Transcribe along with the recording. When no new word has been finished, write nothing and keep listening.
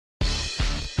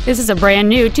This is a brand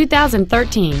new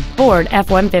 2013 Ford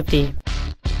F-150.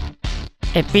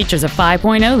 It features a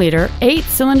 5.0-liter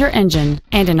 8-cylinder engine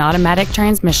and an automatic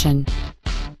transmission.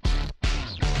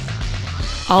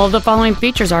 All of the following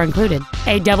features are included: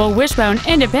 a double wishbone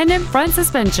independent front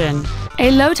suspension,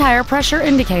 a low tire pressure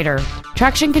indicator,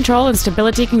 traction control and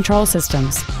stability control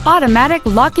systems, automatic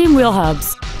locking wheel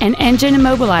hubs, an engine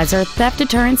immobilizer theft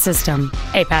deterrent system,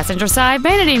 a passenger side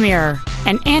vanity mirror,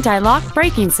 an anti-lock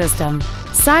braking system,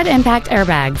 side impact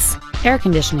airbags, air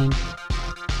conditioning.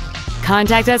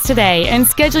 Contact us today and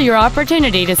schedule your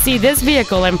opportunity to see this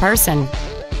vehicle in person.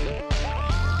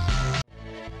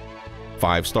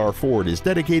 Five Star Ford is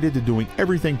dedicated to doing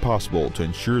everything possible to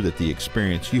ensure that the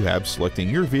experience you have selecting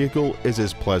your vehicle is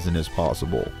as pleasant as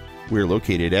possible. We're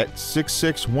located at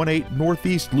 6618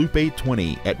 Northeast Loop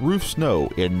 820 at Roof Snow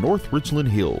in North Richland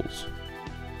Hills.